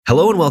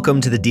Hello and welcome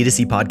to the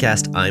D2C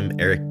podcast. I'm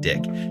Eric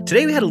Dick.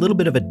 Today we had a little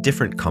bit of a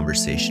different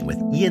conversation with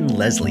Ian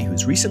Leslie,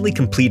 who's recently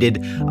completed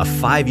a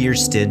 5-year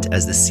stint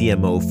as the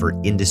CMO for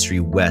Industry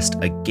West,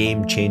 a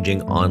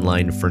game-changing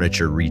online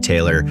furniture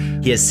retailer.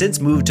 He has since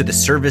moved to the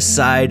service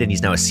side and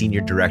he's now a senior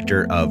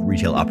director of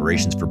retail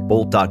operations for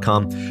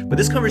Bolt.com. But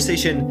this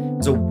conversation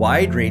is a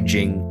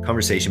wide-ranging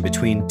conversation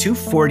between two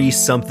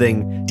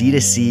 40-something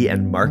D2C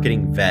and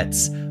marketing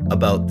vets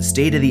about the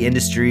state of the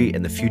industry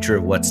and the future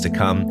of what's to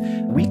come.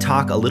 We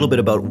talk a little bit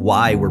about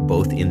why we're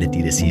both in the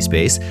D2C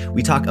space.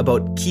 We talk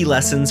about key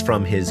lessons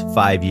from his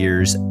 5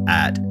 years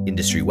at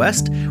Industry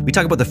West. We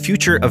talk about the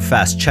future of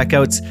fast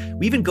checkouts.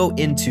 We even go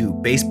into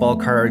baseball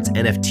cards,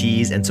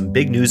 NFTs, and some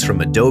big news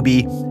from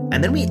Adobe.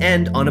 And then we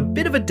end on a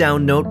bit of a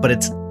down note, but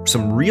it's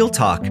some real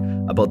talk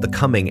about the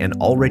coming and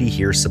already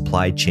here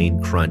supply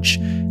chain crunch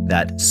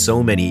that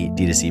so many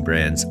D2C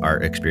brands are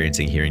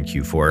experiencing here in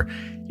Q4.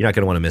 You're not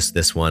going to want to miss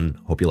this one.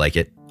 Hope you like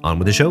it. On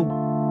with the show.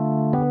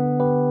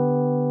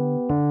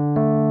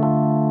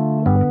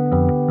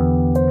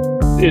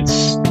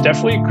 It's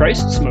definitely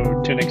crisis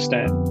mode to an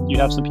extent. You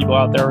have some people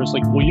out there who's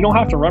like, well, you don't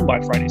have to run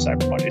Black Friday,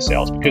 Cyber Monday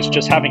sales because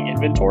just having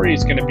inventory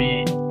is going to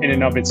be in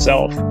and of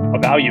itself a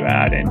value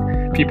add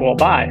and people will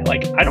buy.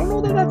 Like, I don't know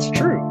that that's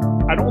true.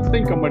 I don't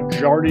think a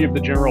majority of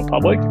the general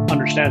public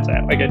understands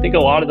that. Like, I think a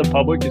lot of the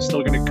public is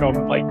still going to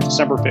come like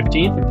December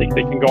 15th and think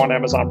they can go on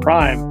Amazon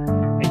Prime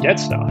and get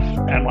stuff.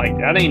 And like,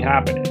 that ain't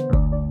happening.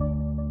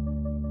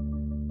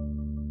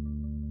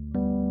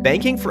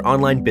 Banking for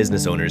online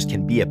business owners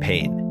can be a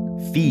pain.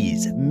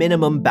 Fees,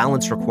 minimum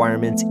balance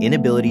requirements,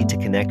 inability to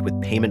connect with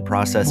payment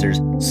processors,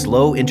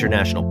 slow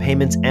international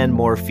payments, and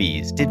more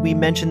fees. Did we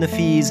mention the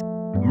fees?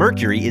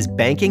 Mercury is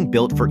banking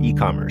built for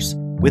e-commerce.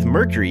 With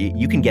Mercury,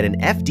 you can get an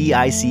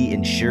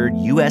FDIC-insured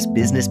U.S.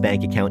 business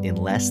bank account in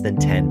less than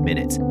 10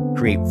 minutes,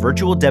 create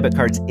virtual debit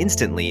cards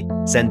instantly,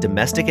 send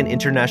domestic and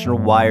international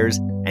wires,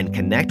 and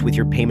connect with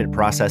your payment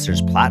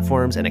processors'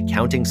 platforms and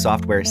accounting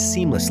software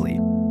seamlessly.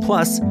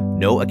 Plus,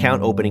 no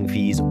account opening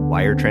fees,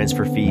 wire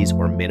transfer fees,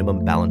 or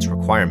minimum balance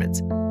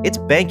requirements. It's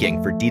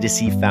banking for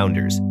D2C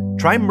founders.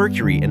 Try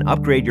Mercury and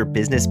upgrade your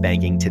business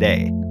banking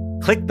today.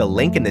 Click the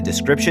link in the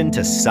description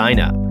to sign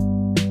up.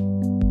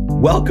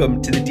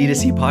 Welcome to the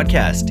D2C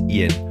podcast,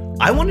 Ian.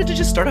 I wanted to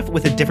just start off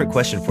with a different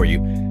question for you.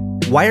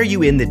 Why are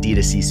you in the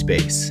D2C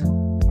space?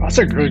 That's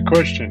a good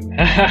question.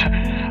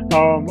 I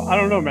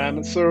don't know,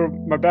 man. So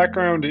my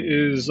background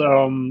is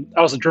I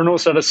was a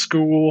journalist at a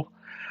school,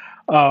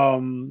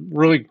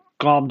 really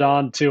glommed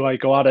on to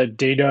like a lot of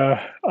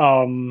data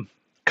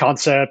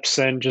concepts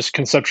and just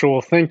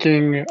conceptual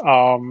thinking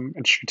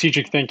and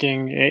strategic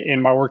thinking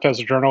in my work as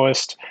a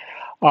journalist.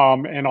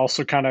 And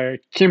also kind of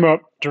came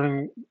up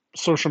during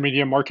social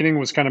media marketing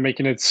was kind of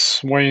making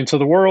its way into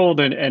the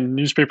world and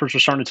newspapers were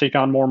starting to take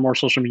on more and more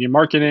social media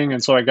marketing.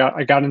 And so I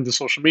got into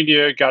social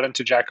media, got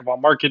into jack of all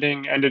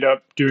marketing, ended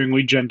up doing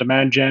lead gen,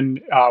 demand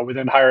gen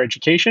within higher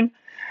education.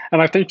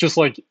 And I think just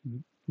like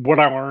what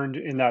I learned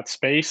in that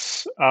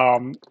space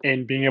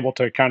and being able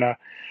to kind of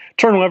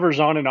turn levers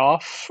on and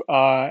off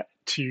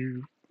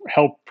to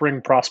help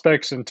bring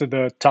prospects into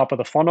the top of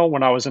the funnel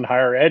when I was in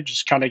higher ed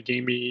just kind of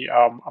gave me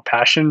a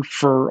passion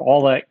for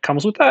all that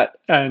comes with that.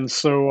 And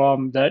so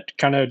that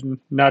kind of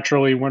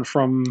naturally went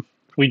from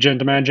lead gen,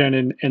 demand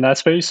gen in that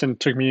space and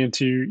took me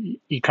into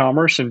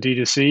e-commerce and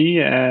D2C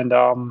and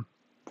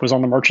was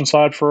on the merchant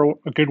side for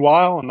a good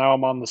while. And now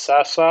I'm on the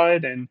SaaS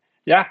side. And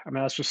yeah, I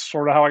mean, that's just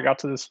sort of how I got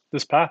to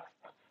this path.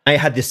 I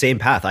had the same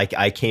path.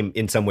 I came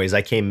in some ways,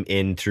 I came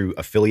in through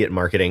affiliate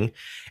marketing,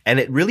 and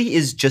it really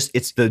is just,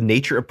 it's the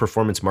nature of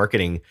performance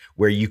marketing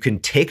where you can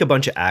take a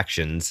bunch of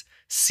actions,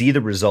 see the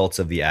results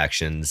of the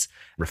actions,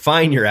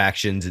 refine your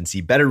actions and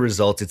see better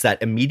results. It's that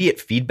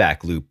immediate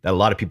feedback loop that a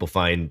lot of people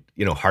find,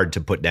 hard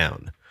to put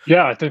down.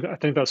 Yeah, I think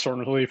that's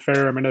certainly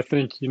fair. I mean, I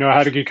think, I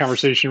had a good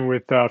conversation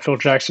with Phil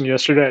Jackson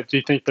yesterday. Do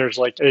you think there's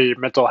like a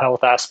mental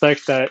health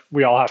aspect that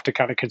we all have to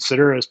kind of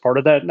consider as part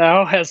of that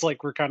now as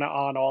like we're kind of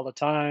on all the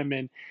time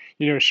and,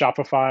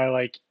 Shopify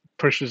like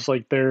pushes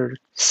like their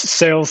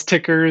sales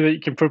ticker that you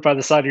can put by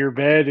the side of your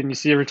bed and you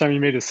see every time you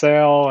made a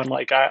sale. And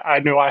like,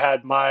 I know I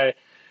had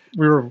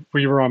we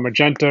were on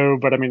Magento,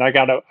 but I mean, I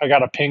got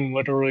a ping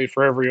literally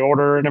for every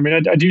order. And I mean,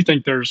 I do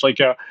think there's like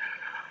a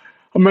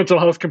mental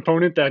health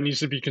component that needs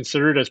to be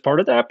considered as part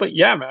of that. But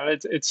yeah, man,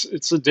 it's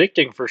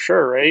addicting for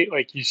sure, right?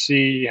 Like you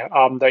see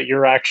that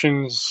your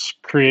actions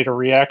create a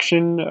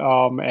reaction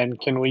and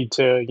can lead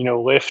to,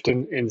 lift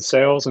in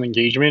sales and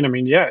engagement. I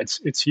mean, yeah,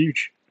 it's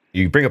huge.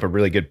 You bring up a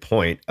really good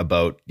point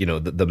about,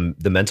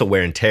 the mental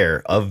wear and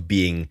tear of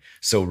being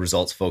so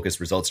results focused,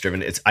 results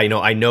driven. I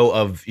know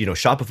of,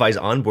 Shopify's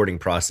onboarding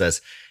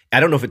process. I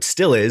don't know if it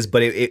still is,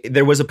 but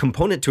there was a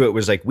component to it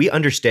was like, we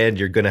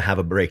understand you're going to have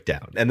a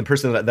breakdown. And the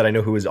person that I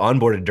know who was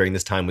onboarded during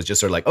this time was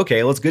just sort of like,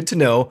 okay, well, it's good to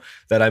know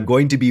that I'm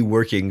going to be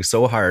working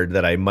so hard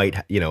that I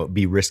might,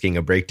 be risking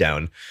a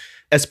breakdown.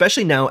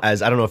 Especially now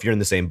as, I don't know if you're in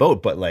the same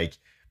boat, but like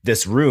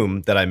this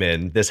room that I'm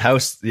in, this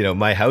house,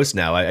 my house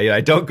now,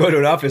 I don't go to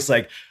an office.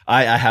 Like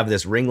I have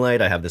this ring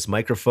light, I have this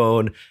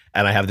microphone,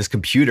 and I have this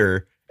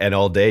computer. and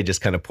all day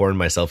just kind of pouring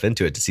myself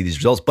into it to see these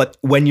results. But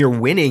when you're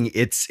winning,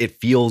 it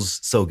feels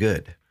so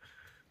good.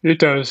 It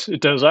does.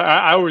 It does.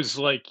 I always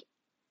like,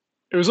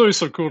 it was always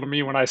so cool to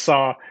me when I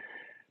saw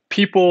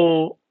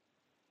people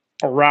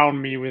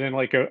around me within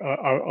like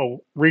a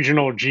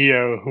regional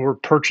geo who were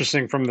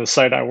purchasing from the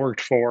site I worked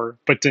for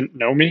but didn't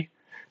know me.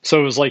 So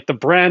it was like the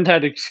brand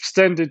had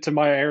extended to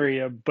my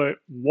area but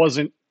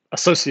wasn't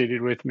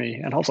associated with me.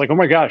 And I was like, oh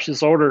my gosh,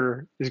 this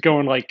order is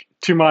going like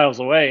 2 miles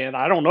away and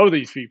I don't know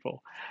these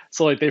people.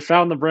 So like they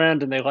found the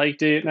brand and they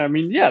liked it. And I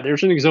mean, yeah,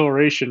 there's an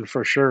exhilaration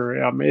for sure.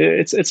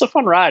 It's a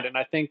fun ride. And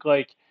I think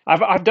like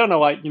I've done a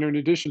lot, in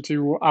addition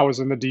to I was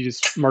in the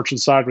Adidas merchant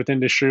side with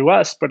Industry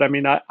West, but I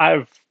mean,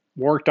 I've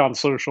worked on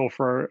social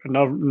for a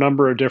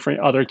number of different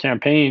other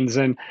campaigns,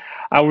 and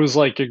I was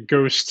like a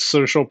ghost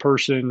social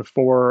person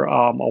for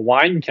a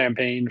wine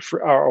campaign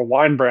for or a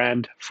wine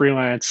brand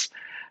freelance.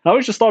 I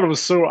always just thought it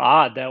was so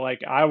odd that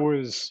like I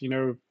was,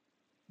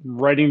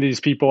 writing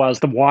these people as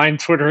the wine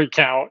Twitter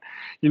account,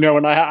 and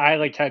I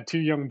like had two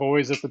young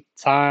boys at the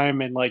time,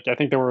 and like I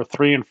think there were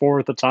 3 and 4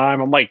 at the time.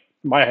 I'm like,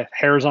 my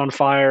hair's on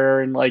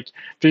fire, and like,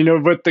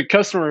 but the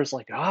customer is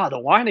like, the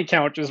wine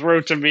account just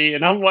wrote to me,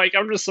 and I'm like,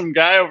 I'm just some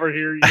guy over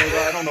here,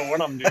 I don't know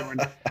what I'm doing.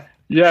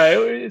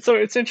 Yeah, so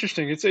it's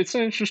interesting. It's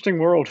an interesting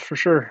world for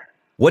sure.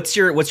 What's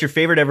your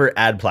favorite ever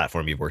ad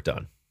platform you've worked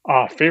on?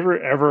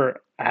 Favorite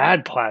ever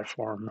ad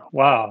platform.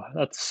 Wow,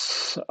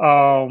 that's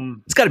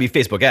It's got to be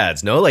Facebook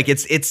ads, no? Like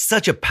it's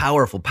such a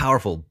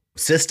powerful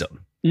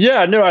system.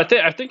 yeah, no, I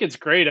think it's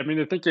great. I mean,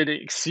 I think it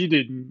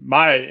exceeded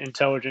my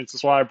intelligence.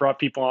 That's why I brought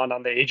people on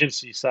the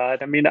agency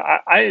side. I mean,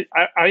 I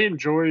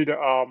enjoyed.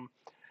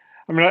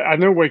 I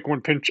know like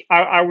when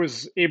I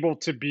was able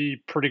to be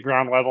pretty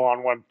ground level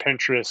on when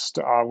Pinterest.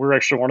 We were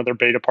actually one of their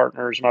beta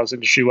partners, and I was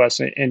in US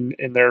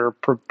in their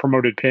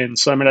promoted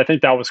pins. So I mean, I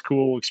think that was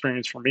cool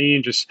experience for me,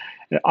 and just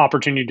an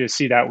opportunity to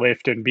see that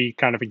lift and be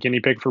kind of a guinea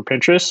pig for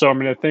Pinterest. So I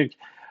mean, I think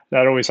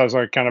that always has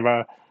like kind of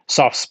a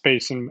soft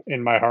space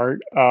in my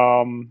heart.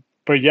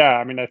 But yeah,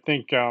 I mean, I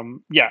think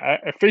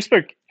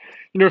Facebook,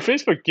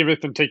 Facebook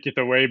giveth and taketh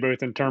away,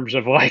 both in terms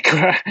of like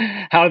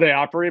how they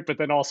operate, but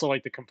then also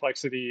like the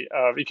complexity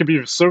of it. Could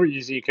be so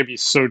easy, it could be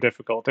so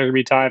difficult. There could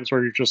be times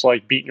where you're just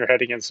like beating your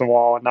head against the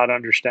wall and not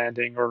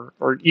understanding,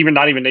 or even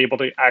not even able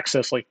to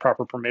access like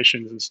proper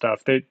permissions and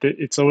stuff.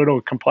 It's a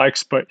little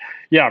complex, but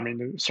yeah, I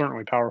mean, it's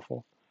certainly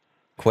powerful.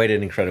 Quite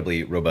an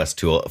incredibly robust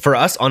tool for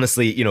us,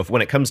 honestly.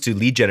 When it comes to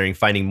lead generating,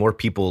 finding more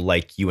people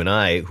like you and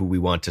I who we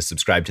want to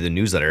subscribe to the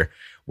newsletter,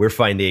 we're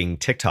finding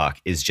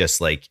TikTok is just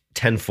like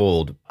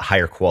tenfold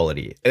higher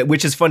quality,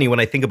 which is funny when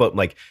I think about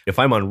like if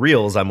I'm on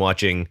Reels, I'm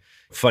watching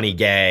funny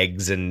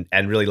gags and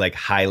really like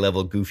high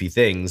level goofy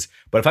things.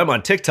 But if I'm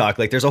on TikTok,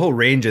 like there's a whole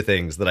range of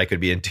things that I could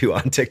be into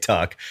on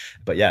TikTok.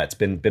 But yeah, it's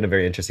been a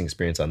very interesting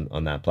experience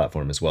on that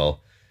platform as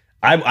well.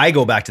 I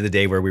go back to the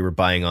day where we were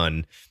buying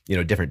on,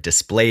 different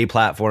display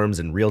platforms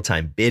and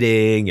real-time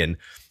bidding and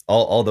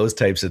all those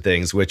types of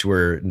things, which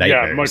were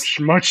nightmares.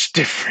 Yeah, much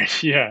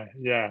different.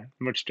 Yeah,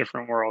 much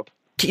different world.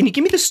 Can you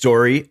give me the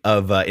story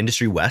of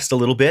Industry West a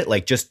little bit?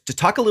 Like just to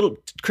talk a little,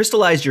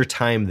 crystallize your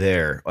time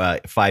there,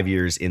 5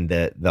 years in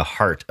the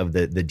heart of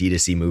the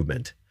D2C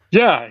movement.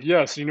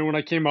 Yeah. So, when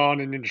I came on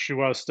in Industry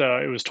West,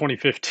 it was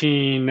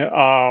 2015.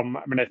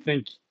 I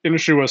think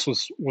Industry West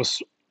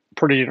was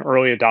pretty an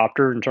early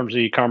adopter in terms of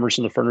e-commerce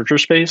in the furniture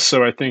space.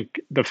 So I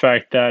think the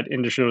fact that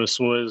Industry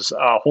West was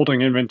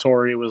holding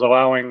inventory was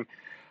allowing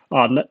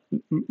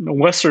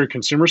less sort of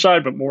consumer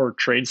side, but more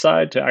trade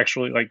side to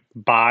actually like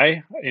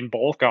buy in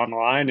bulk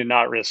online and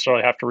not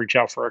necessarily have to reach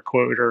out for a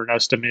quote or an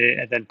estimate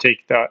and then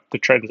take the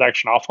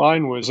transaction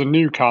offline was a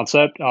new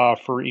concept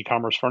for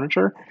e-commerce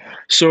furniture.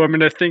 So,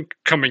 I think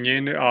coming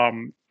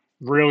in,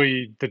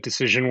 really the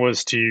decision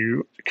was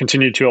to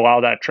continue to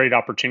allow that trade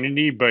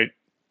opportunity, but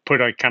put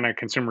a kind of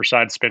consumer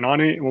side spin on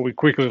it. And what we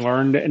quickly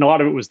learned, and a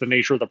lot of it was the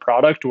nature of the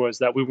product, was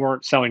that we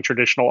weren't selling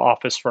traditional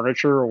office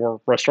furniture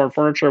or restaurant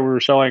furniture. We were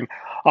selling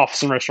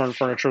office and restaurant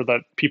furniture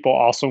that people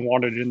also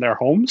wanted in their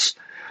homes.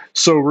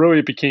 So really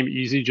it became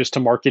easy just to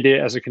market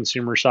it as a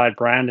consumer side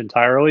brand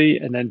entirely,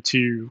 and then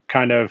to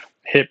kind of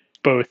hit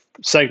both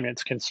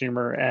segments,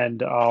 consumer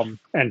and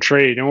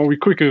trade. And what we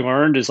quickly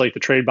learned is like the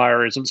trade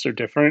buyer isn't so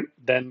different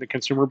than the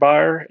consumer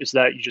buyer, is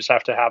that you just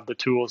have to have the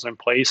tools in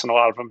place, and a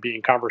lot of them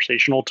being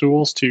conversational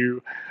tools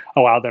to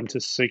allow them to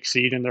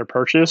succeed in their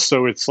purchase.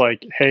 So it's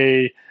like,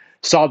 hey,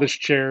 saw this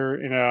chair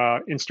in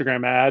a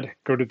Instagram ad,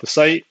 go to the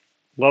site,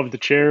 love the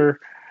chair.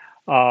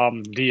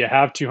 Do you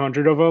have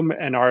 200 of them?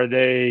 And are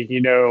they,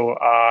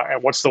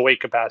 and what's the weight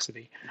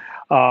capacity?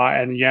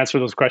 And you answer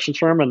those questions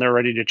for them and they're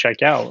ready to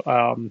check out.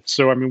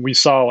 So, we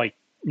saw like,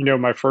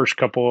 my first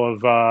couple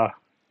of,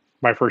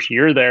 my first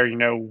year there,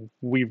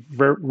 we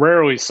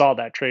rarely saw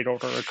that trade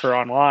order occur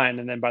online.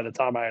 And then by the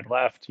time I had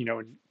left,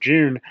 in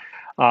June,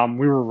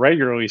 we were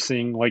regularly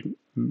seeing like,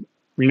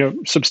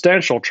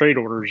 substantial trade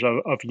orders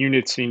of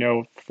units,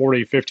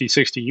 40, 50,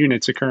 60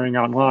 units occurring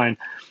online.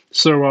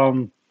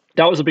 So,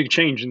 that was a big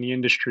change in the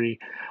industry.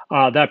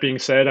 That being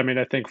said, I mean,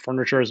 I think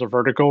furniture as a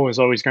vertical is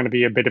always going to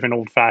be a bit of an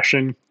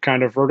old-fashioned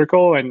kind of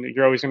vertical, and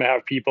you're always going to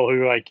have people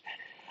who like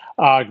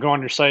go on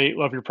your site,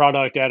 love your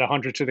product, add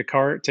 100 to the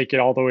cart, take it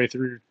all the way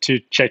through to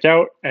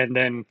checkout, and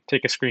then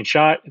take a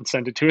screenshot and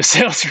send it to a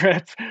sales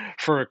rep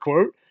for a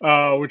quote,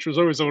 which was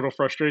always a little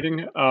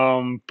frustrating.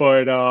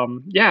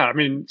 Yeah, I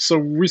mean, so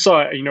we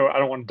saw, I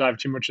don't want to dive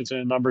too much into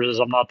the numbers as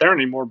I'm not there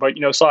anymore, but,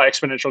 saw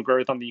exponential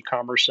growth on the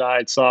e-commerce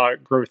side, saw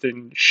growth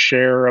in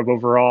share of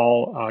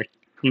overall,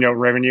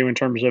 revenue in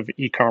terms of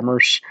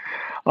e-commerce.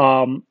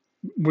 Um,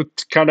 with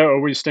kind of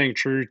always staying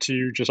true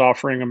to just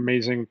offering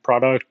amazing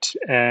product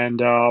and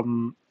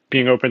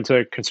being open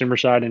to consumer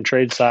side and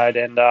trade side.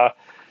 And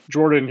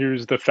Jordan,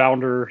 who's the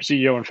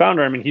CEO and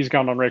founder, I mean, he's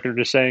gone on record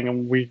just saying,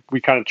 and we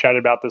kind of chatted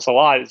about this a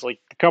lot, is like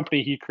the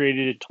company he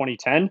created in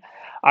 2010,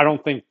 I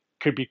don't think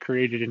could be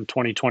created in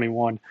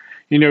 2021.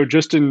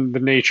 Just in the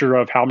nature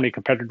of how many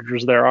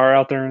competitors there are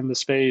out there in the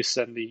space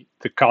and the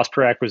cost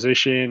per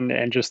acquisition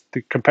and just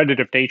the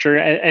competitive nature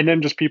and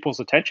then just people's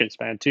attention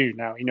span too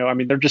now. I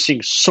mean, they're just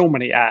seeing so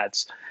many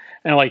ads.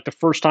 And like the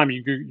first time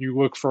you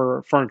look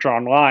for furniture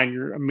online,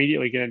 you're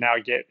immediately going to now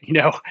get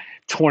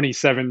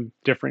 27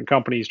 different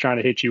companies trying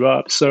to hit you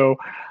up. So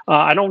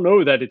I don't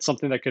know that it's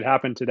something that could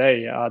happen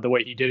today. The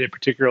way he did it,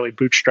 particularly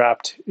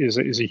bootstrapped, is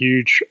a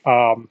huge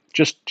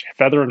just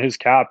feather in his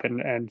cap,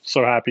 and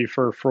so happy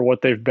for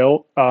what they've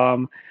built.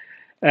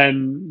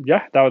 And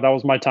yeah, that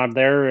was my time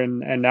there,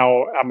 and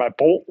now I'm at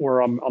Bolt,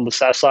 where I'm on the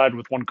SaaS side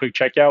with one click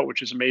checkout,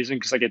 which is amazing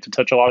because I get to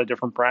touch a lot of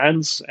different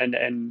brands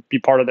and be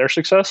part of their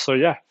success. So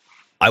yeah.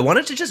 I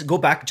wanted to just go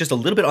back just a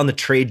little bit on the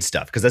trade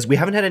stuff, because as we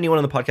haven't had anyone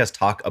on the podcast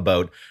talk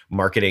about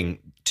marketing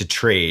to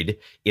trade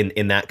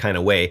in that kind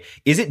of way.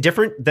 Is it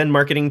different than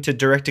marketing to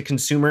direct to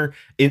consumer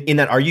in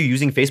that, are you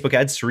using Facebook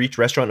ads to reach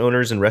restaurant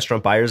owners and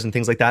restaurant buyers and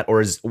things like that?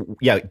 Or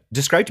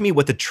describe to me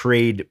what the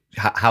trade,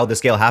 how the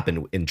scale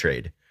happened in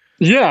trade.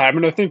 Yeah, I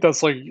mean, I think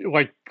that's like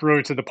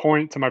really to the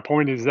point. To my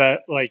point is that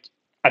like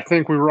I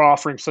think we were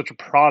offering such a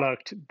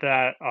product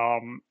that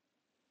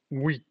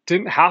we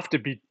didn't have to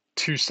be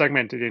too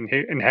segmented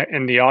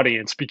in the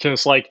audience,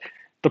 because like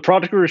the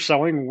product we were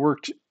selling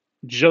worked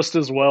just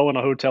as well in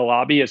a hotel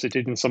lobby as it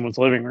did in someone's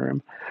living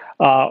room,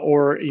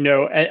 or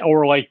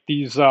like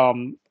these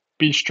the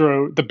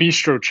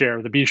bistro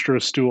chair, the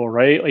bistro stool,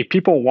 right? Like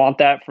people want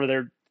that for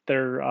their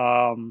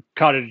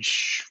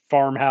cottage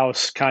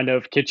farmhouse kind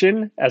of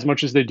kitchen as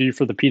much as they do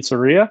for the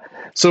pizzeria.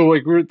 So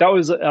like that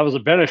was a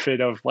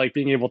benefit of like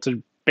being able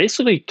to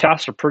basically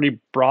cast a pretty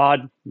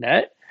broad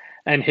net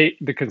and hit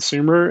the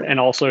consumer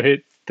and also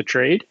hit the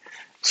trade.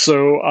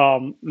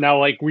 So now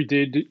like we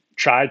did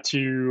try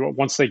to,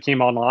 once they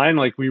came online,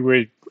 like we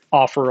would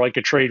offer like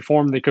a trade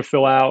form they could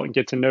fill out and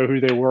get to know who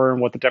they were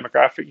and what the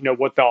demographic,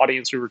 what the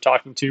audience we were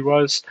talking to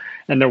was,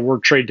 and there were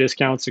trade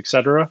discounts,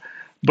 etc.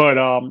 But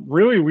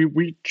really,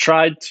 we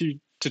tried to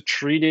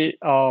treat it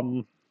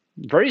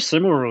very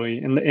similarly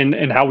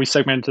in how we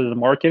segmented the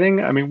marketing.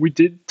 I mean, we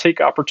did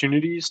take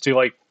opportunities to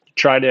like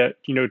try to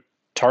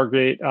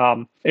target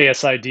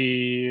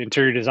ASID,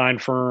 interior design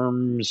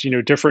firms,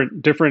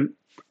 different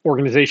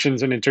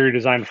organizations and interior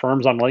design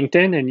firms on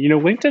LinkedIn. And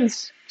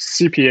LinkedIn's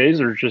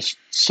CPAs are just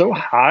so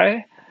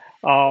high.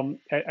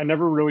 I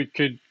never really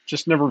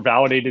never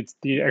validated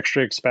the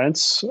extra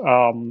expense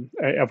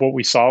of what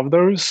we saw of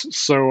those.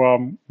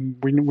 So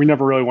we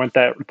never really went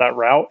that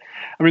route.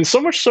 I mean, so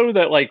much so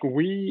that like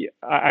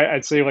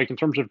I'd say like in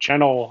terms of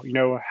channel,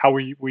 how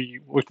we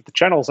looked at the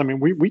channels. I mean,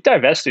 we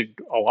divested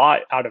a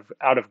lot out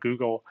of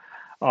Google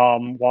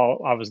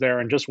while I was there,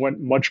 and just went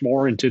much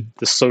more into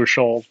the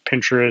social,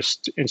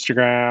 Pinterest,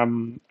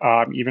 Instagram,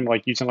 even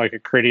like using like a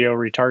Criteo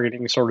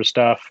retargeting sort of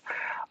stuff.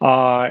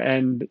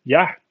 And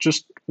yeah,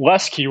 just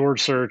less keyword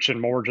search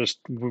and more just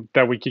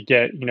that we could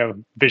get,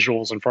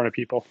 visuals in front of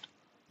people.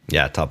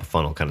 Yeah, top of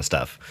funnel kind of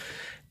stuff.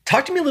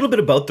 Talk to me a little bit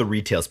about the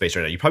retail space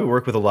right now. You probably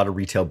work with a lot of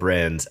retail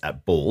brands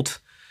at Bolt.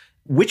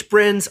 Which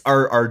brands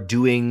are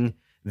doing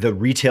the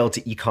retail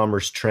to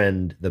e-commerce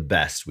trend the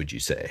best, would you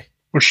say?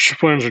 Which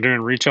brands are doing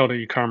retail to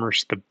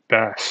e-commerce the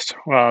best?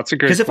 Wow, that's a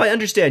good. Because if I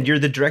understand, you're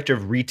the director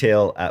of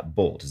retail at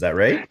Bolt. Is that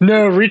right?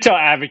 No, retail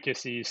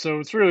advocacy. So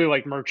it's really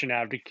like merchant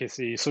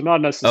advocacy. So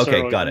not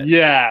necessarily. Okay, got it.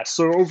 Yeah.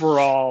 So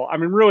overall, I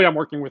mean, really, I'm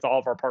working with all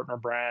of our partner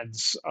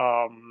brands.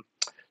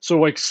 So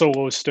like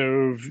Solo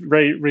Stove,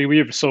 right? We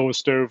have Solo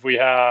Stove. We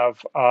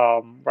have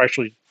we're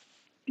actually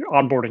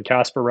onboarding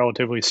Casper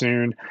relatively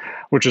soon,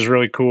 which is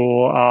really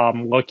cool.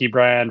 Lucky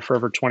Brand,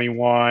 Forever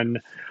 21.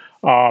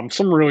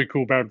 Some really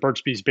cool brand,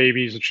 Burt's Bees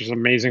Babies, which is an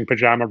amazing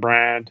pajama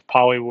brand.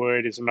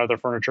 Pollywood is another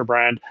furniture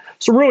brand.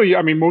 So really,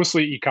 I mean,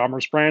 mostly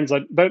e-commerce brands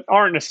that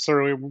aren't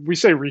necessarily, we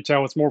say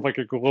retail, it's more of like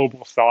a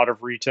global thought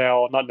of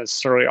retail. Not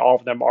necessarily all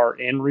of them are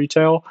in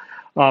retail.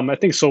 I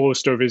think Solo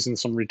Stove is in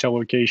some retail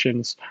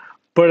locations.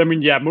 But I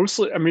mean, yeah,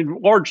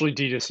 largely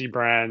D2C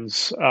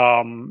brands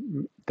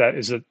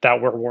that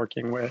we're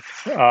working with.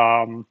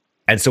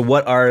 And so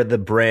what are the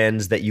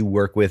brands that you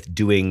work with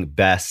doing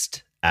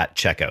best at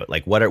checkout?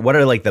 Like what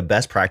are like the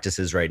best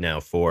practices right now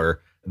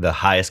for the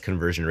highest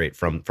conversion rate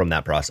from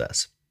that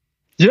process?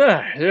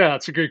 Yeah,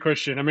 that's a good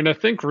question. I mean, I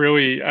think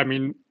really, I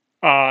mean,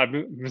 I've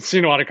been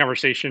seeing a lot of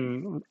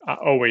conversation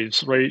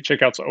always, right?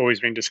 Checkout's always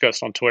being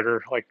discussed on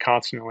Twitter, like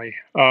constantly.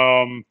 But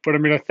I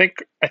mean, I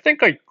think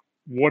like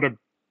what a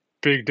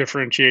big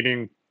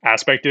differentiating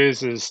aspect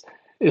is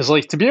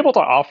like to be able to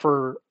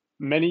offer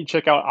many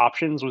checkout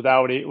options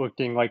without it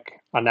looking like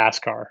a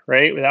NASCAR,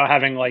 right? Without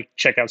having like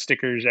checkout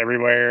stickers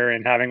everywhere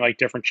and having like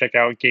different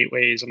checkout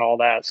gateways and all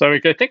that. So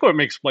like, I think what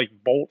makes like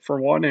Bolt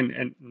for one,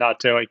 and not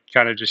to like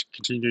kind of just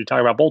continue to talk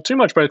about Bolt too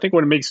much, but I think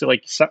what makes it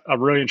like a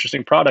really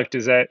interesting product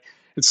is that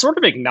it's sort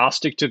of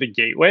agnostic to the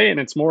gateway, and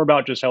it's more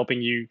about just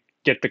helping you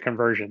get the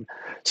conversion.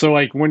 So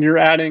like when you're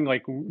adding,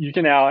 like you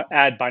can now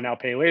add buy now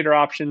pay later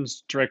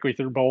options directly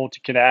through Bolt.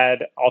 You can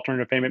add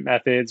alternative payment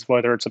methods,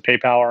 whether it's a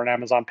PayPal or an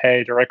Amazon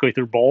Pay, directly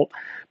through Bolt.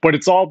 But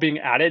it's all being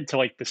added to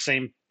like the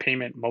same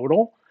payment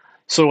modal.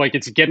 So like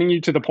it's getting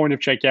you to the point of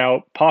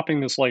checkout, popping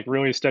this like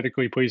really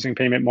aesthetically pleasing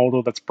payment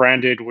modal that's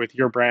branded with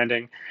your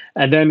branding,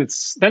 and then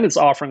it's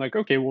offering like,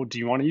 okay, well, do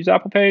you want to use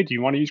Apple Pay? Do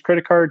you want to use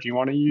credit card? Do you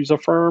want to use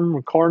Affirm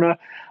or Klarna?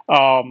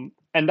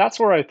 And that's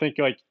where I think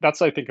like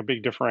that's I think a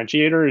big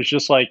differentiator is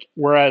just like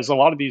whereas a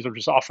lot of these are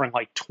just offering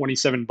like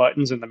 27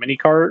 buttons in the mini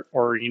cart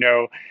or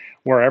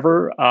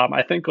wherever.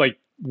 I think like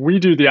we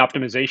do the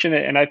optimization,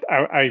 and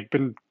I've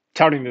been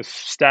touting this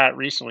stat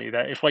recently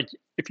that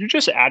if you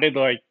just added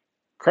like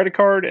credit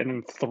card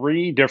and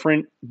three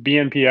different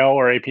BNPL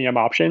or APM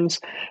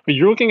options, but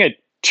you're looking at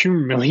 2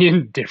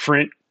 million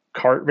different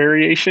cart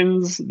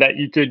variations that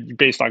you could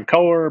based on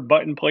color,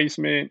 button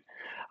placement,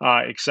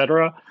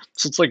 etc.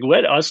 So it's like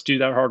let us do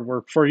that hard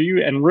work for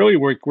you, and really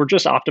we're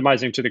just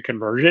optimizing to the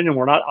conversion, and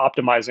we're not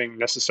optimizing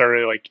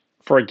necessarily like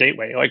for a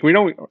gateway. Like we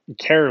don't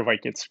care if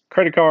like it's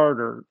credit card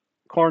or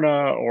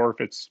Klarna or if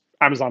it's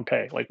Amazon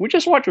Pay. Like we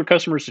just want your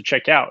customers to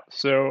check out.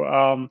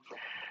 So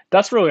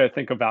that's really I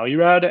think a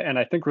value add, and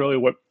I think really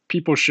what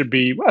people should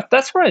be. Well,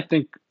 that's where I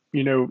think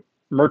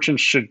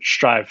merchants should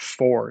strive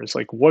for is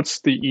like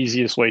what's the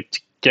easiest way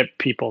to get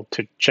people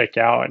to check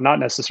out, and not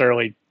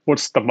necessarily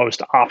what's the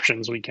most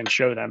options we can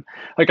show them.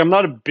 Like I'm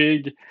not a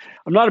big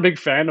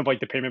fan of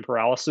like the payment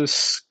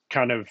paralysis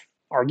kind of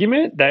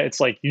argument that it's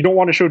like you don't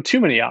want to show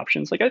too many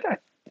options. Like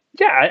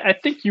I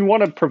think you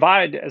want to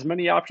provide as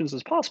many options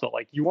as possible.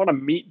 Like you want to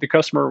meet the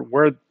customer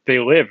where they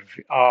live.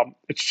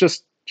 It's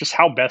just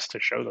how best to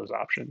show those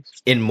options.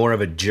 In more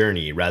of a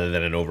journey rather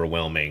than an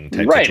overwhelming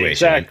type Right,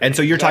 situation. And exactly,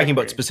 so you're talking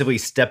about exactly. specifically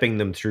stepping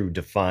them through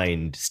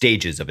defined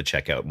stages of a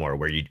checkout more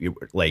where you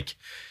like,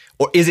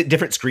 or is it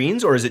different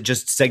screens or is it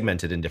just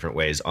segmented in different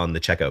ways on the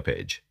checkout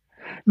page?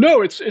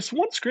 No, it's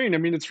one screen. I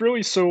mean, it's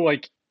really so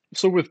like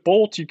so with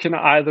Bolt, you can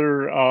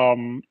either I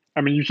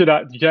mean, you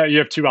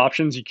have two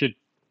options. You could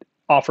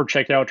offer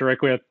checkout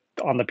directly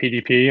on the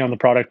PDP on the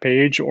product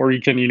page, or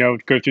you can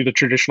go through the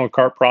traditional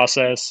cart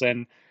process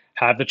and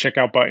have the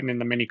checkout button in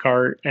the mini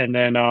cart, and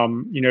then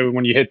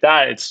when you hit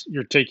that,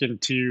 you're taken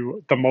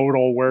to the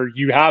modal where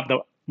you have the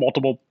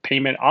multiple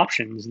payment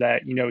options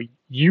that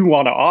you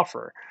want to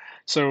offer.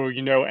 So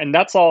and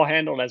that's all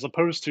handled as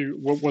opposed to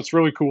what's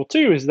really cool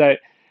too is that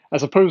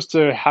as opposed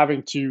to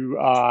having to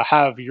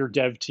have your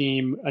dev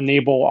team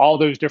enable all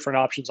those different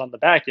options on the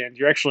back end,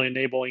 you're actually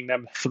enabling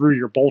them through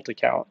your Bolt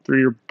account, through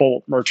your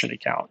Bolt merchant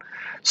account.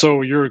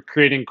 So you're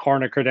creating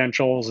Klarna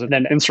credentials and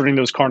then inserting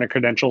those Klarna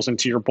credentials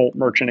into your Bolt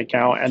merchant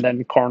account, and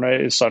then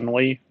Klarna is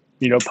suddenly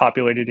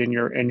populated in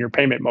your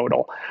payment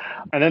modal,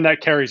 and then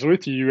that carries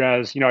with you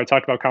as I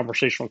talked about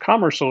conversational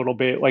commerce a little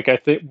bit. Like I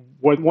think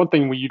one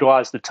thing we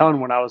utilized a ton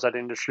when I was at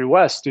Industry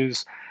West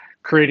is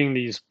creating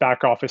these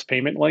back office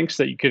payment links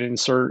that you could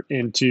insert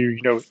into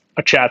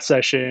a chat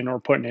session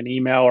or put in an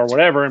email or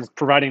whatever, and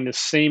providing the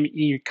same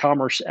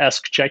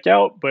e-commerce-esque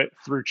checkout but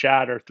through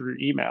chat or through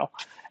email,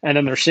 and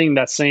then they're seeing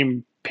that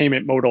same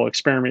payment modal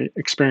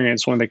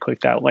experience when they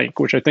click that link,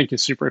 which I think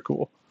is super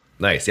cool.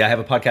 Nice. Yeah, I have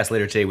a podcast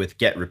later today with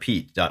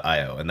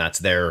GetRepeat.io, and that's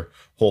their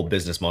whole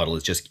business model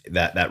is just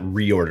that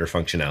reorder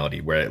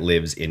functionality where it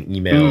lives in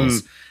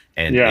emails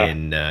and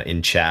Yeah.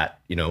 in chat.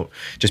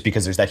 Just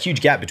because there's that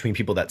huge gap between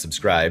people that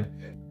subscribe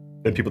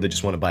and people that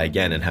just want to buy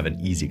again and have an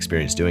easy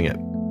experience doing it.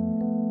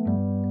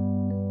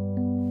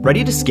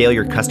 Ready to scale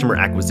your customer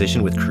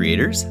acquisition with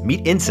creators?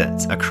 Meet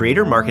Incense, a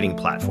creator marketing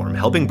platform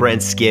helping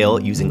brands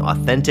scale using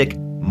authentic,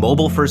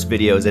 mobile-first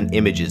videos and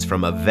images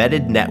from a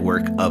vetted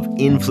network of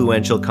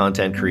influential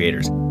content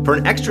creators. For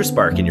an extra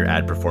spark in your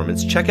ad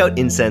performance, check out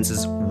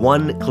Incense's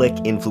one-click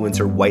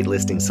influencer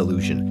whitelisting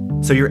solution,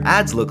 so your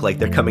ads look like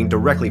they're coming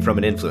directly from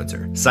an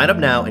influencer. Sign up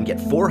now and get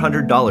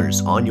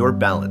 $400 on your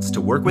balance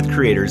to work with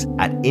creators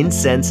at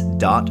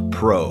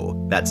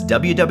incense.pro. That's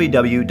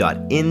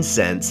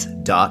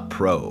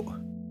www.incense.pro.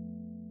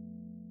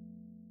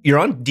 You're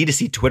on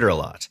D2C Twitter a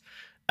lot.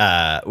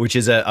 Which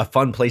is a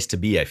fun place to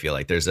be. I feel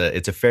like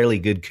it's a fairly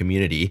good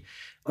community.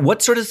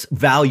 What sort of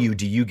value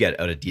do you get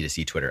out of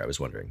D2C Twitter? I was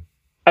wondering.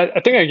 I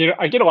think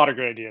I get a lot of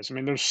good ideas. I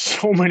mean, there's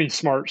so many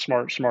smart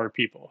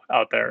people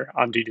out there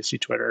on D2C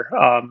Twitter.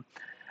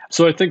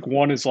 So I think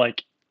one is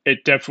like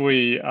it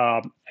definitely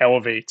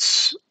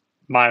elevates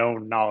my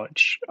own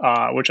knowledge,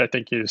 which I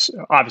think is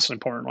obviously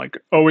important. Like,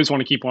 always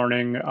want to keep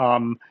learning.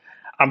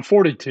 I'm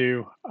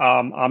 42.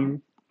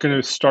 I'm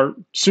gonna start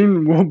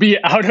soon. Will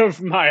be out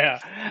of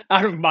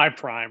my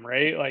prime,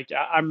 right? Like,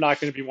 I'm not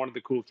gonna be one of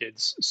the cool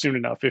kids soon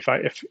enough.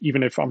 If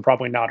even if I'm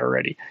probably not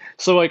already.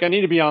 So like, I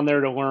need to be on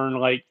there to learn,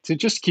 like to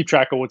just keep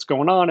track of what's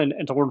going on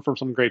and to learn from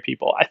some great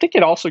people. I think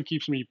it also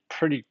keeps me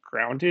pretty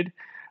grounded,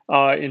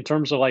 in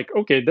terms of like,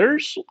 okay,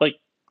 there's like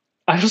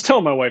I was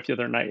telling my wife the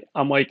other night,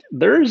 I'm like,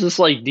 there's this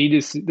like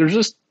D2C, there's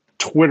this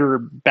Twitter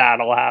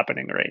battle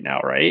happening right now,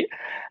 right?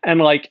 And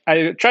like,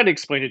 I tried to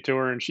explain it to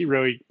her, and she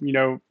really,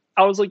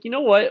 I was like, you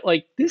know what?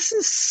 Like, this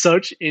is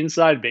such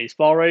inside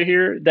baseball right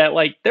here that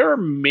like there are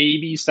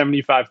maybe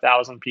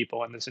 75,000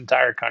 people in this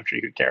entire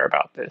country who care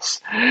about this.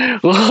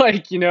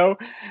 Like, and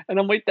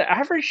I'm like, the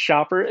average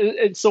shopper.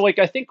 And so, like,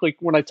 I think like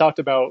when I talked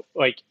about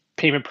like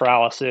payment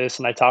paralysis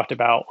and I talked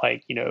about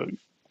like,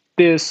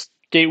 this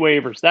gateway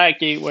versus that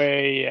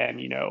gateway,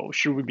 and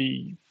should we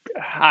be?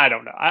 I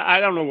don't know. I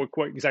don't know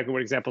exactly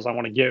what examples I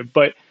want to give,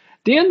 but at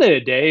the end of the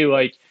day,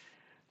 like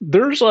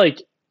there's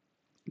like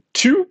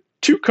two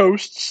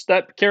coasts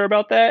that care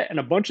about that, and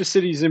a bunch of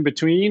cities in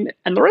between,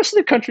 and the rest of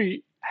the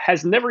country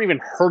has never even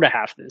heard of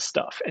half this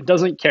stuff and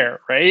doesn't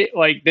care, right?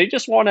 Like they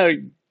just want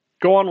to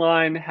go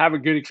online, have a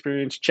good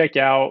experience, check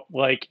out,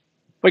 like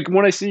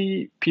when I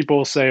see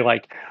people say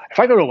like if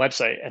I go to a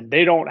website and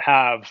they don't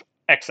have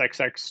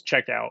XXX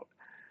checkout,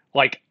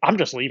 like I'm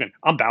just leaving.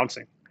 I'm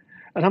bouncing.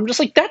 And I'm just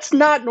like, that's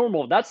not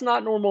normal. That's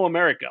not normal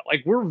America.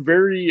 Like we're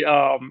very,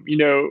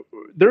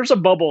 there's a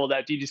bubble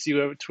that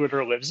DTC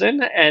Twitter lives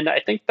in, and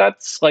I think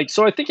that's like,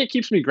 so I think it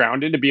keeps me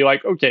grounded to be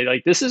like, okay,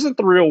 like this isn't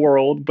the real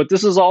world, but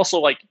this is also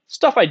like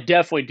stuff I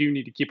definitely do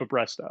need to keep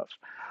abreast of.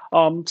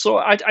 So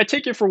I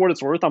take it for what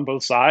it's worth on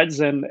both sides,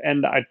 and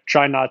I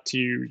try not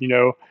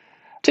to,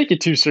 take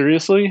it too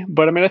seriously.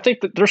 But I mean, I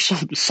think that there's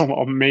some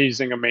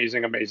amazing,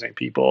 amazing, amazing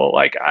people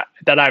like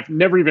that I've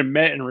never even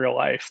met in real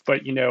life,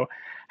 but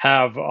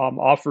have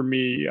offered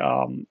me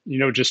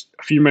just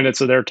a few minutes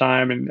of their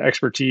time and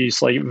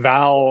expertise. Like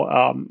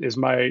Val is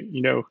my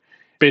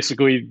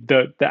basically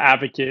the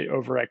advocate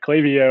over at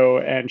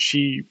Klaviyo, and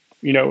she.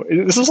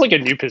 This is like a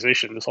new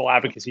position, this whole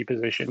advocacy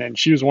position, and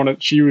she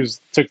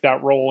took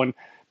that role and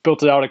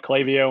built it out at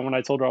Klaviyo. When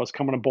I told her I was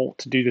coming to Bolt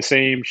to do the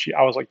same,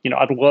 I was like,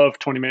 I'd love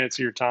 20 minutes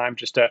of your time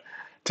just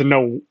to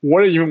know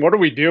what are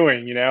we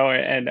doing,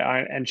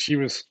 and she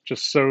was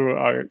just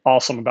so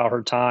awesome about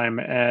her time.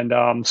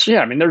 And so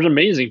yeah, I mean, there's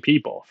amazing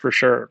people for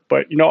sure,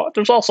 but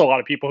there's also a lot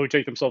of people who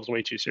take themselves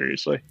way too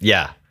seriously.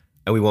 Yeah,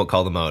 and we won't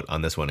call them out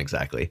on this one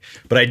exactly,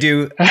 but I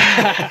do.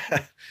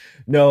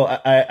 No,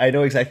 I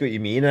know exactly what you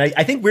mean. And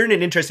I think we're in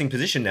an interesting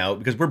position now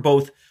because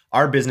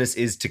our business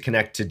is to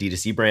connect to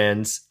D2C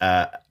brands.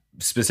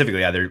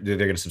 Specifically, either they're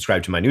going to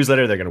subscribe to my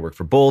newsletter, they're going to work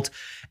for Bolt.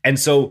 And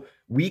so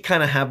we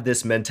kind of have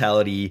this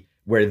mentality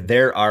where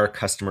there are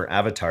customer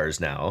avatars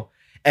now.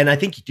 And I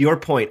think your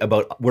point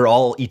about we're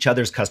all each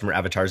other's customer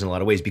avatars in a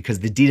lot of ways, because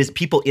the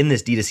people in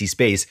this D2C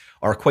space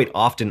are quite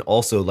often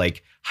also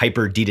like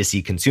hyper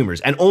D2C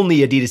consumers. And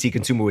only a D2C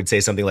consumer would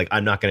say something like,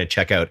 I'm not going to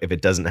check out if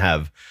it doesn't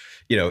have,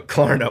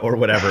 Klarna or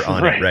whatever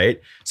on it,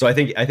 right? So I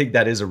think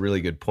that is a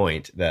really good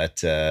point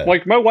that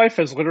like my wife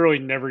has literally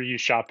never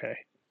used Shop Pay.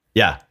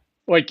 Yeah.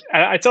 Like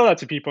I tell that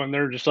to people and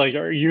they're just like,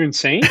 are you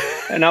insane?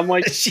 And I'm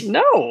like,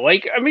 no,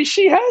 like, I mean,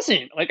 she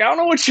hasn't, like, I don't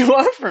know what you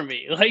want from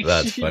me. Like,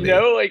 that's funny.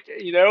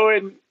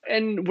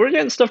 And we're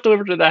getting stuff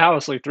delivered to the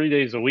house like 3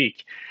 days a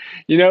week,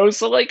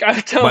 so like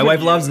I tell my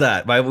wife loves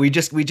that. We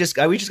just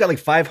got like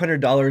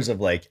 $500 of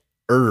like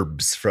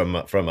herbs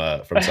from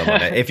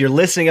someone. If you're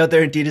listening out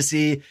there in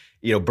D2C,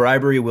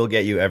 bribery will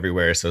get you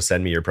everywhere. So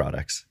send me your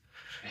products.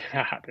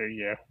 There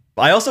you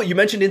go. You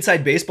mentioned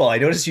Inside Baseball. I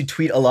noticed you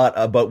tweet a lot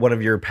about one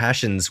of your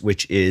passions,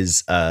 which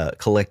is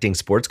collecting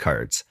sports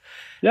cards.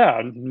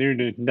 Yeah,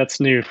 that's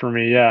new for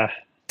me. Yeah.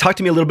 Talk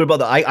to me a little bit about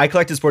that. I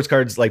collected sports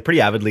cards like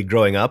pretty avidly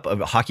growing up,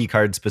 hockey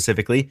cards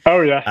specifically.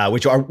 Oh yeah.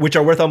 Which are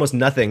worth almost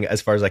nothing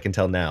as far as I can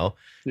tell now.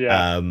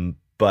 Yeah.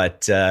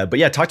 But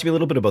yeah, talk to me a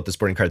little bit about the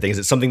sporting card thing. Is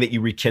it something that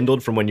you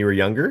rekindled from when you were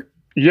younger?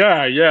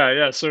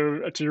 Yeah.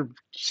 So to your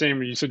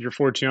same, you said you're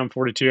 42, I'm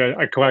 42.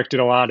 I collected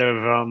a lot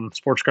of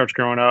sports cards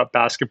growing up,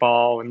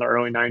 basketball in the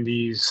early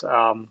 90s,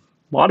 a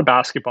lot of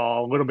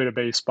basketball, a little bit of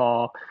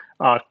baseball.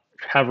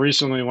 Have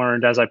recently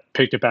learned as I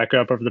picked it back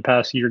up over the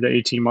past year to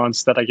 18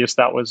 months that I guess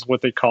that was what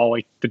they call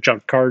like the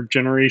junk card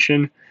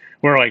generation,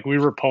 where like we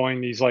were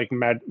pulling these like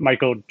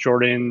Michael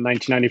Jordan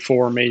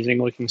 1994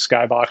 amazing looking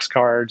skybox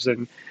cards,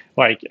 and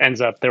like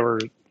ends up there were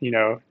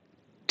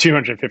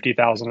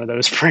 250,000 of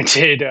those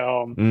printed.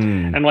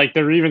 And like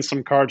there are even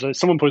some cards that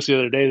someone posted the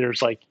other day,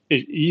 there's like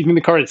even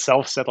the card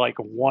itself said like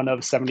one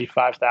of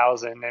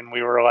 75,000, and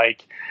we were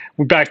like,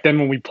 back then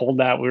when we pulled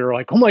that, we were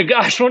like, oh my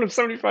gosh, one of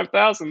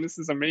 75,000, this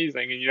is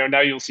amazing. And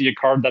now you'll see a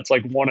card that's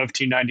like one of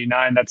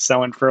 299 that's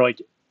selling for like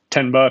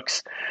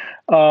 $10.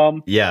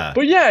 Yeah.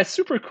 But yeah, it's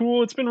super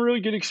cool. It's been a really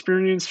good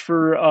experience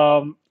for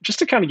just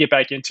to kind of get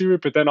back into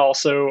it, but then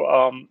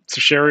also to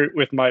share it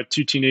with my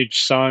two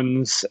teenage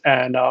sons,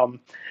 and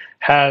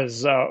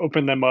has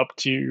opened them up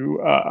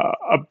to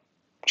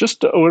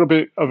just a little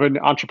bit of an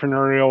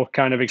entrepreneurial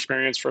kind of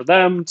experience for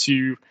them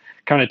to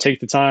kind of take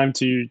the time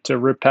to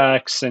rip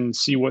packs and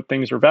see what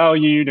things are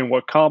valued and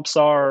what comps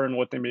are and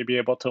what they may be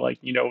able to,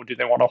 like, do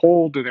they want to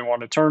hold, do they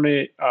want to turn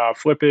it,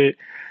 flip it.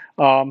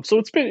 So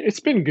it's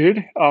been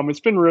good. It's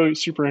been really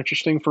super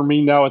interesting for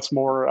me. Now it's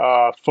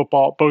more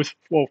football, both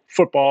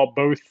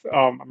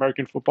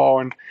American football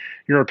and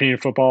European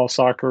football.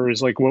 Soccer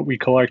is like what we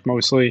collect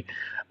mostly.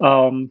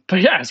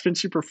 But yeah, it's been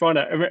super fun.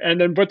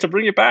 And then, but to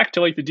bring it back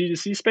to like the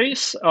D2C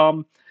space,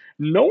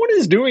 no one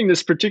is doing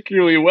this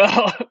particularly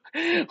well.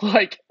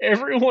 Like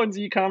everyone's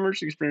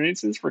e-commerce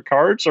experiences for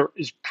cards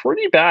is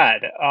pretty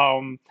bad.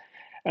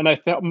 And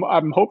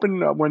I'm hoping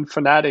when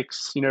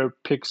Fanatics,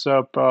 picks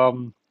up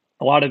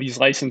a lot of these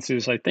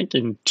licenses, I think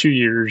in 2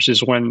 years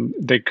is when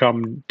they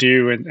come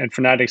due, and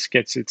Fanatics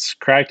gets its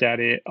crack at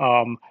it.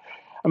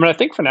 I mean, I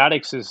think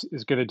Fanatics is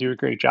going to do a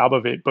great job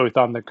of it, both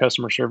on the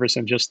customer service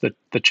and just the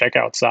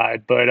checkout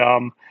side. But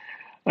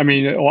I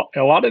mean,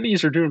 a lot of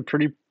these are doing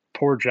pretty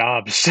poor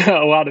jobs.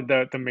 A lot of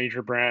the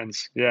major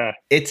brands, yeah.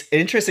 It's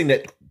interesting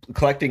that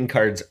collecting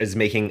cards is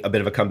making a bit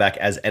of a comeback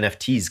as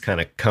NFTs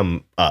kind of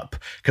come up,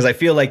 because I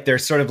feel like they're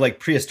sort of like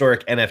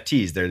prehistoric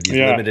NFTs. They're these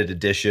limited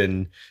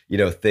edition,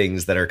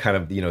 things that are kind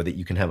of, that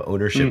you can have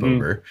ownership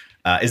over.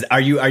 Are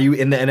you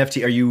in the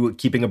NFT? Are you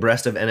keeping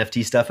abreast of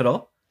NFT stuff at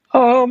all? A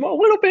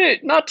little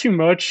bit, not too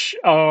much.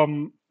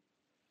 I'm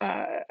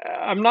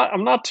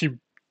not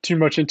too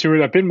much into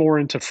it. I've been more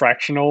into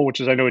fractional, which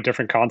is, I know, a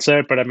different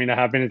concept, but I mean, I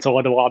have been into a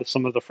lot of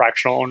some of the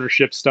fractional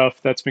ownership stuff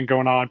that's been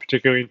going on,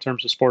 particularly in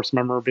terms of sports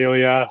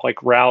memorabilia,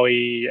 like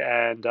Rally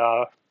and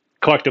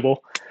Collectible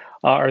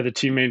are the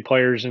two main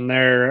players in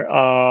there,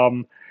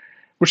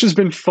 which has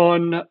been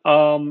fun.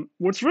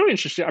 What's really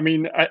interesting, I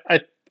mean,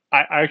 I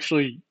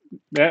actually,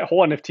 that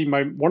whole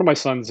NFT, one of my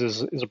sons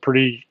is a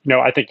pretty,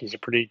 I think he's a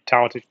pretty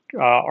talented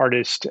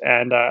artist,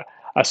 and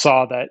I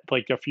saw that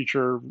like a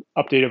future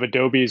update of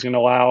Adobe is going to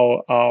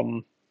allow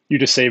you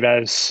to save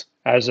as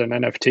an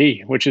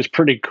NFT, which is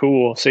pretty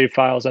cool. Save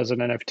files as an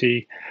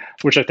NFT,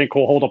 which I think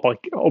will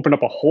open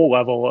up a whole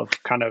level of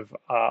kind of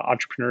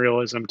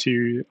entrepreneurialism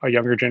to a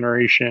younger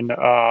generation.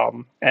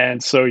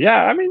 And so,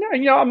 yeah, I mean,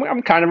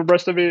 I'm kind of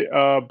abreast of it,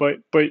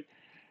 but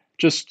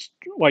just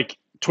like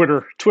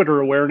Twitter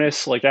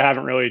awareness, like I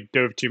haven't really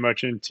dove too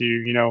much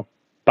into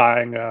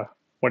buying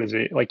what is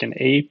it, like an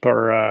ape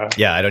or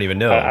yeah, I don't even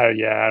know.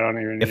 yeah, I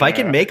don't even. If I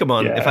can make them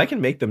if I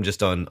can make them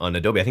just on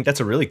Adobe, I think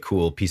that's a really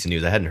cool piece of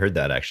news. I hadn't heard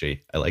that,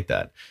 actually. I like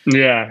that.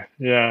 Yeah.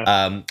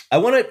 I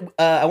wanted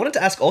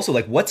to ask also,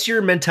 like, what's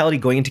your mentality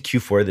going into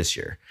Q4 this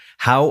year?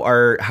 How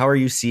are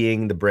you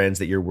seeing the brands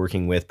that you're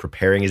working with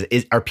preparing?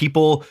 Are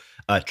people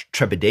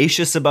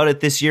trepidatious about it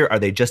this year? Are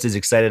they just as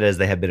excited as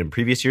they have been in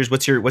previous years?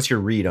 What's your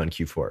read on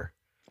Q4?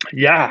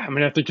 Yeah, I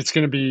mean, I think it's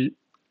going to be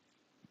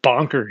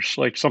bonkers,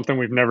 like something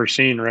we've never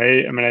seen,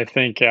 right? I mean, I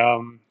think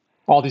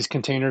all these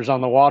containers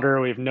on the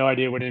water, we have no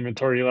idea what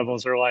inventory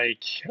levels are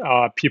like.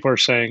 People are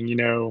saying,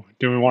 do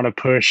we want to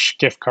push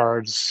gift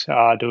cards?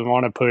 Do we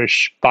want to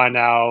push buy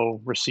now,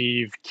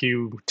 receive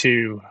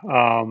Q2?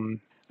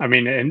 I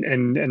mean,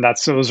 and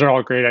those are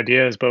all great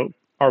ideas, but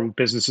are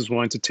businesses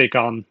willing to take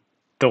on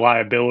the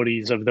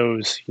liabilities of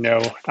those,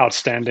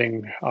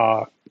 outstanding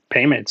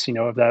payments,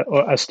 of that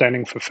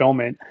outstanding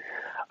fulfillment?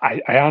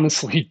 I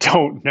honestly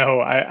don't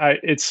know.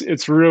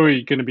 It's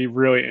really going to be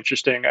really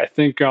interesting. I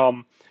think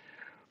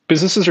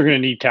businesses are going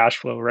to need cash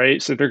flow,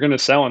 right? So they're going to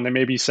sell, and they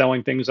may be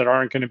selling things that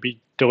aren't going to be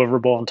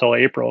deliverable until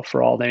April,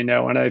 for all they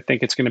know. And I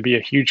think it's going to be a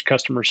huge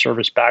customer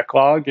service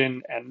backlog,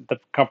 and the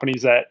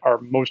companies that are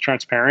most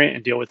transparent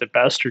and deal with it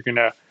best are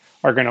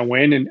gonna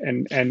win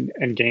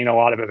and gain a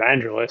lot of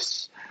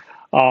evangelists.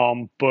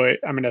 But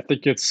I mean, I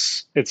think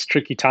it's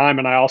tricky time,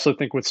 and I also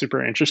think what's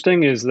super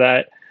interesting is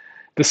that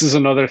this is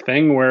another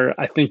thing where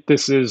I think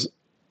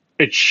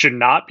it should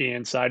not be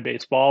inside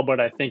baseball, but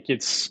I think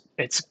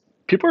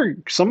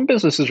some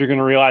businesses are going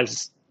to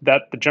realize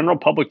that the general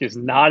public is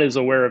not as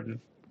aware of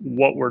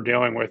what we're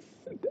dealing with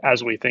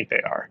as we think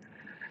they are.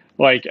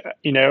 Like,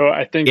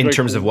 I think in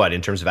terms of what?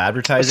 In terms of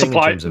advertising?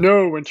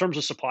 No, in terms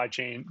of supply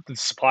chain,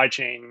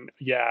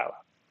 yeah,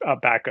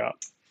 backup.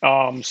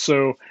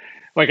 So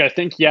like, I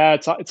think, yeah,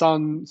 it's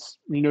on,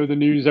 the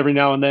news every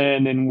now and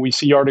then, and we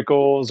see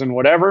articles and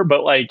whatever,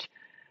 but like,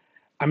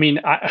 I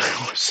mean,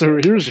 so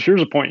here's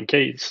a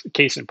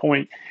case in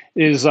point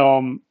is,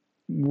 I'm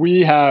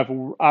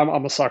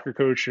a soccer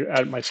coach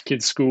at my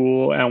kid's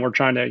school, and we're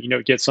trying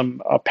to, get some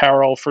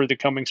apparel for the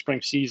coming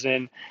spring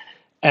season.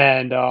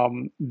 And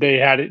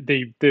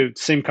the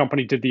same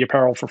company did the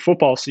apparel for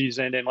football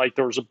season, and like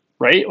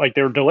like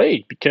they were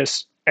delayed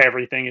because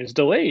everything is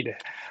delayed.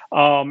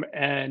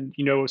 And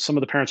some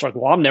of the parents are like,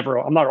 well, I'm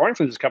not ordering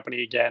from this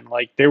company again.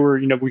 Like they were,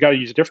 we got to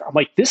use a different. I'm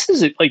like, this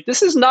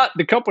is not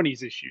the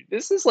company's issue.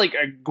 This is like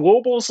a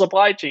global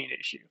supply chain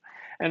issue.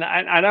 And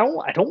I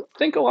don't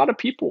think a lot of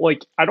people,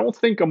 like, I don't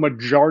think a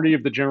majority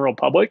of the general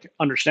public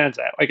understands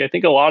that. Like, I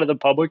think a lot of the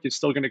public is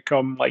still going to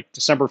come like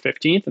December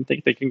 15th and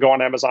think they can go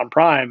on Amazon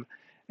Prime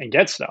and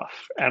get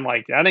stuff. And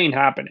like, that ain't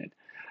happening.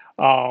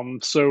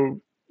 So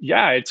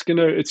yeah, it's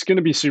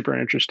gonna be super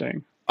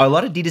interesting. Are a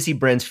lot of D2C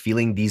brands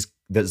feeling the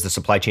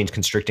supply chain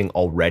constricting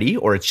already,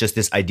 or it's just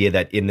this idea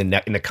that in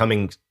the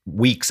coming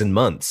weeks and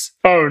months?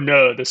 Oh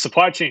no, the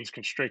supply chain's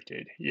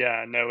constricted.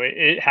 Yeah, no,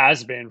 it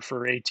has been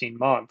for 18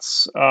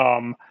 months.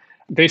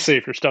 They say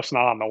if your stuff's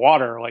not on the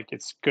water, like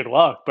it's good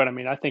luck. But I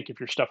mean, I think if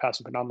your stuff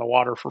hasn't been on the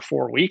water for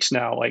 4 weeks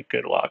now, like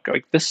good luck.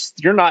 Like this,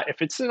 you're not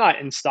if it's not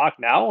in stock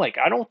now, like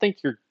I don't think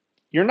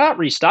you're not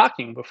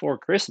restocking before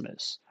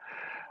Christmas.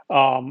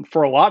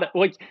 For a lot of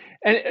like,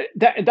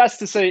 and that's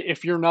to say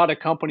if you're not a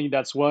company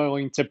that's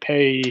willing to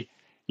pay,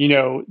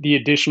 the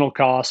additional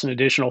costs and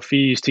additional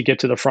fees to get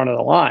to the front of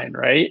the line,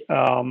 right?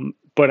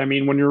 But I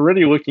mean, when you're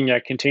really looking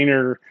at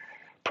container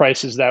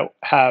prices that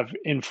have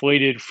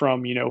inflated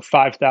from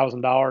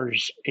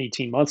 $5,000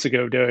 18 months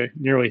ago to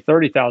nearly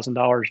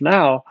 $30,000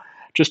 now,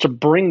 just to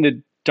bring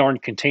the darn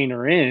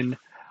container in,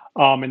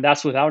 and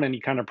that's without any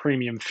kind of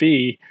premium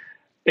fee.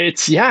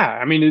 It's yeah,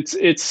 I mean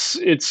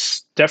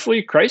it's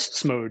definitely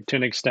crisis mode to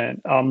an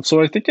extent.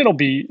 So I think it'll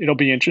be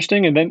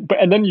interesting, and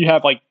then you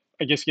have like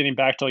I guess getting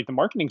back to like the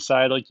marketing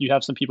side, like you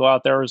have some people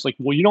out there who's like,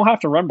 well, you don't have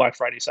to run Black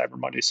Friday, Cyber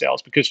Monday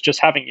sales because just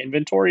having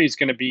inventory is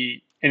going to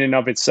be in and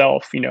of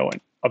itself,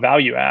 a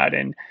value add,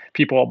 and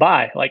people will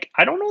buy. Like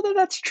I don't know that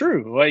that's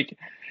true. Like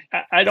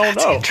I don't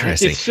That's know.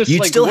 interesting. It's just You'd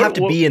like still have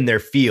to be in their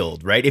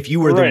field, right? If you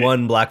were the Right,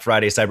 one Black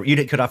Friday Cyber, you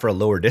could offer a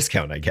lower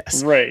discount, I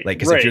guess. right, Like,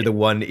 because if you're right. the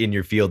one in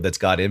your field that's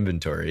got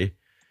inventory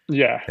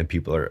Yeah, and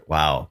people are,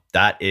 wow,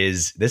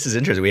 this is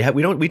interesting.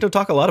 We don't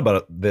talk a lot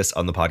about this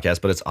on the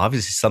podcast, but it's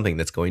obviously something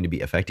that's going to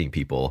be affecting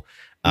people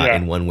yeah.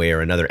 in one way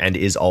or another, and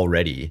is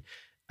already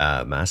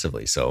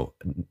massively. So,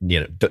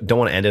 don't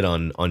want to end it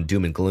on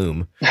doom and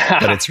gloom,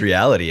 but it's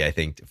reality, I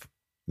think,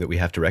 that we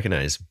have to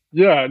recognize.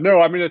 Yeah,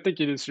 no, I mean, I think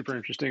it is super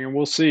interesting, and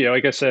we'll see.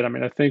 Like I said, I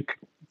mean, I think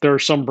there are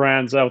some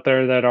brands out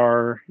there that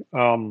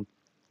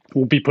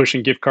will be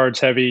pushing gift cards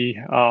heavy.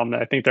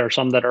 I think there are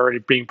some that are already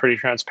being pretty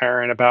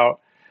transparent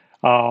about,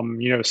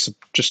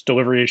 just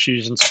delivery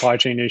issues and supply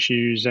chain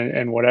issues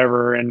and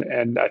whatever.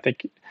 And I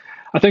think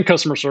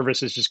customer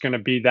service is just going to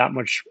be that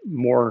much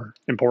more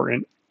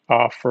important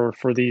for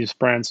these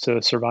brands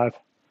to survive.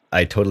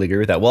 I totally agree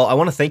with that. Well, I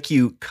want to thank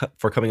you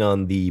for coming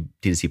on the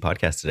D2C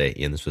podcast today,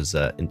 Ian. This was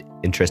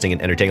interesting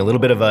and entertaining. A little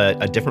bit of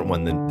a different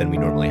one than we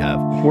normally have.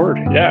 Word,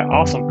 yeah,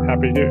 awesome,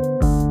 happy to do it.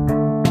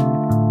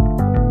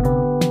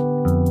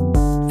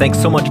 Thanks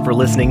so much for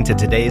listening to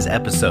today's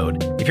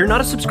episode. If you're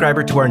not a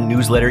subscriber to our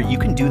newsletter, you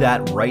can do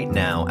that right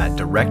now at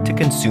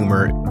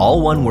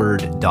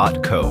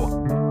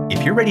directtoconsumer.co.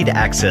 If you're ready to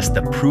access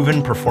the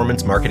proven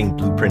performance marketing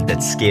blueprint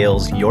that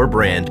scales your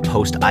brand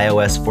post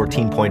iOS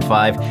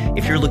 14.5,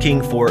 if you're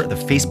looking for the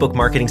Facebook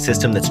marketing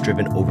system that's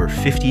driven over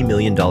 $50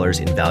 million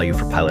in value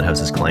for Pilot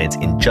House's clients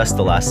in just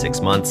the last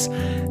 6 months,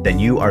 then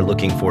you are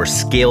looking for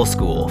Scale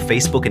School,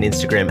 Facebook and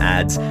Instagram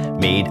ads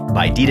made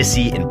by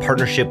D2C in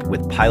partnership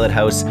with Pilot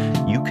House.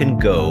 You can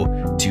go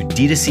to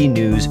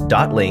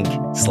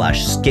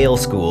d2cnews.link/scale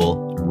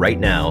school right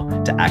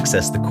now to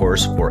access the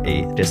course for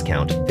a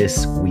discount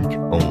this week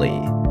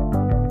only.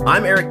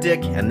 I'm Eric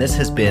Dick, and this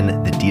has been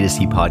the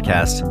D2C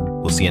Podcast.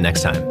 We'll see you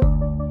next time.